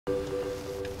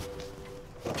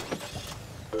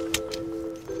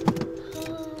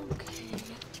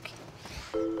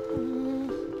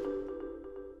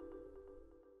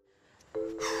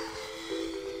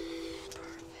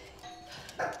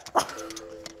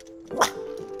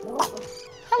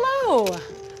Hello,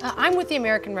 I'm with the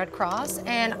American Red Cross,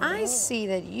 and I see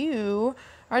that you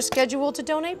are scheduled to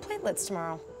donate platelets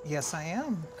tomorrow. Yes, I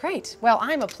am. Great. Well,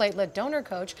 I'm a platelet donor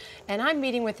coach, and I'm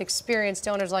meeting with experienced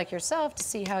donors like yourself to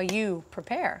see how you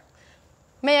prepare.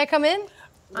 May I come in?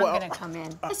 Well, I'm gonna come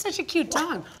in. That's such a cute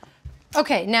dog.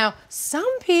 Okay, now,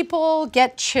 some people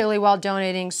get chilly while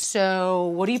donating, so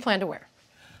what do you plan to wear?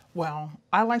 Well,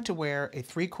 I like to wear a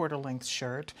 3/4 length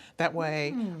shirt. That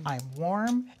way I'm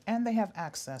warm and they have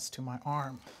access to my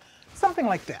arm. Something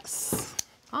like this.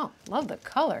 Oh, love the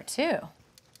color, too.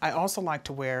 I also like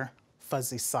to wear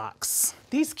fuzzy socks.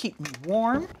 These keep me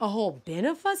warm A whole bin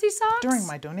of fuzzy socks? during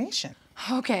my donation.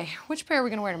 Okay, which pair are we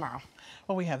gonna wear tomorrow?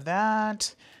 Well, we have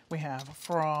that. We have a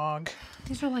frog.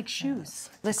 These are like shoes.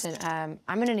 Listen,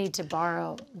 I'm gonna need to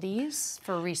borrow these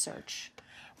for research.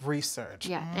 Research.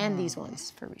 Yeah, and these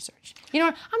ones for research. You know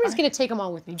what? I'm just gonna take them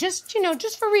all with me. Just, you know,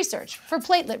 just for research, for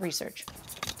platelet research.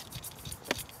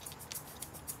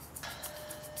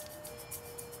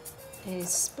 A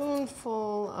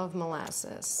spoonful of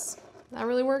molasses. That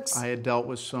really works? I had dealt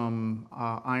with some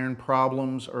iron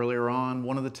problems earlier on.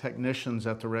 One of the technicians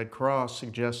at the Red Cross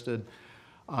suggested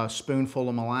a spoonful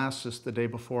of molasses the day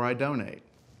before I donate.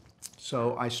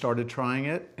 So I started trying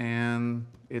it, and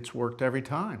it's worked every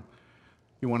time.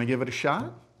 You want to give it a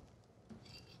shot?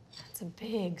 That's a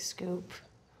big scoop.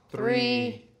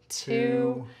 3,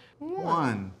 2,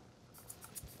 1.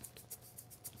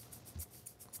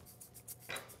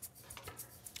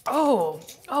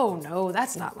 Oh no,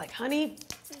 that's not like honey.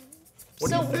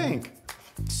 What do you think?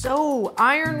 So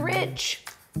iron rich.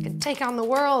 Could take on the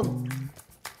world.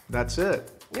 That's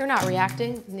it. You're not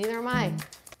reacting, neither am I.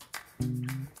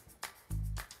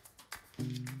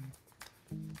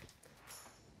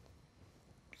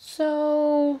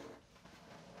 So,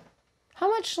 how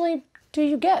much sleep do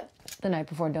you get the night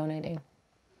before donating?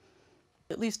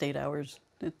 At least 8 hours.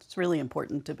 It's really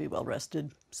important to be well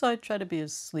rested. So I try to be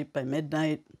asleep by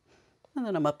midnight, and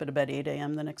then I'm up at about 8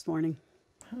 a.m. the next morning.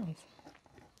 Oh,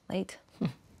 late. But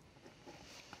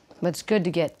it's good to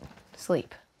get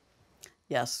sleep.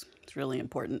 Yes, it's really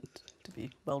important to be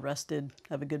well rested,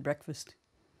 have a good breakfast.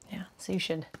 Yeah, so you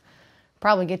should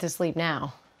probably get to sleep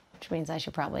now, which means I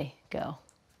should probably go.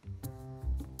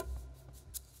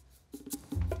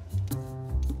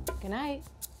 Good night.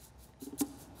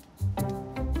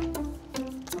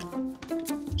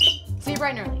 See you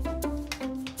bright and early.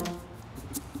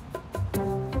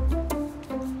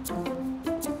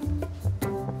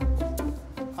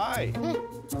 Hi.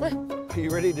 Are you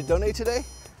ready to donate today?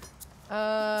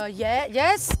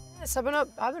 Yes. I've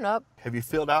been up. Have you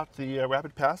filled out the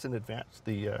Rapid Pass in advance,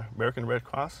 the American Red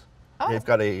Cross? Oh. They've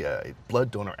got a blood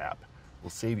donor app. Will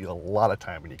save you a lot of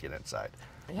time when you get inside.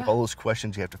 Yeah. All those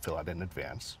questions you have to fill out in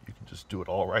advance, you can just do it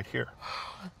all right here.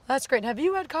 That's great. Have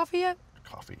you had coffee yet?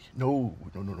 Coffee. No.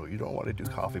 You don't want to do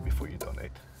coffee before you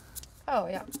donate. Oh,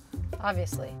 yeah,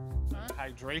 obviously.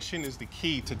 Hydration is the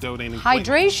key to donating platelets.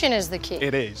 Hydration is the key.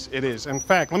 It is. In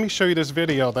fact, let me show you this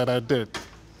video that I did.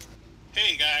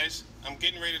 Hey guys, I'm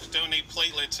getting ready to donate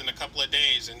platelets in a couple of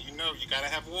days, and you know you gotta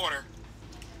have water.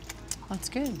 That's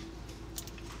good.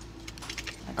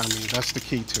 I mean, that's the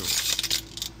key to it.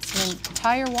 It's an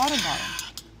entire water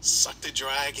bottle. Suck the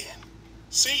dragon.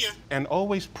 See ya. And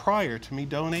always prior to me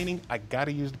donating, I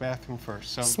gotta use the bathroom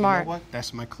first. So Smart. You know what?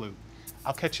 That's my clue.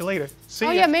 I'll catch you later. See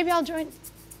ya. Oh yeah, maybe I'll join.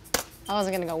 I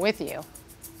wasn't gonna go with you.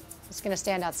 I was gonna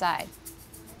stand outside.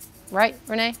 Right,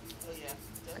 Renee? Oh yeah,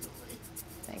 definitely.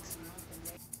 Thanks.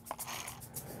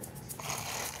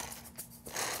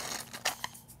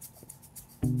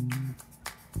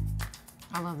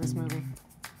 I love this movie.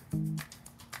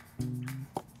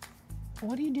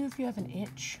 What do you do if you have an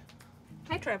itch?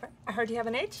 Hi, Trevor. I heard you have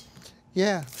an itch.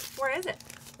 Yeah, Where is it?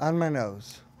 on my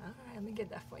nose. All right, let me get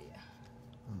that for you.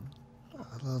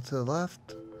 A little to the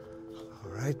left.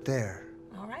 Right there.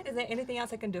 All right, is there anything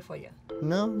else I can do for you?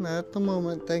 No, not at the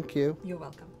moment, thank you. You're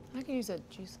welcome. I can use that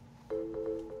juice.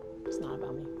 It's not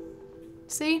about me.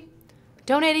 See?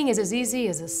 Donating is as easy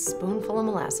as a spoonful of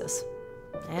molasses.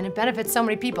 And it benefits so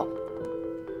many people.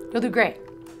 You'll do great.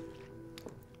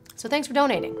 So thanks for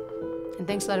donating. And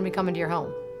thanks for letting me come into your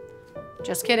home.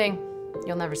 Just kidding.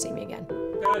 You'll never see me again.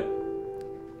 Good.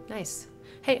 Nice.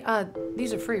 Hey,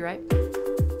 these are free, right?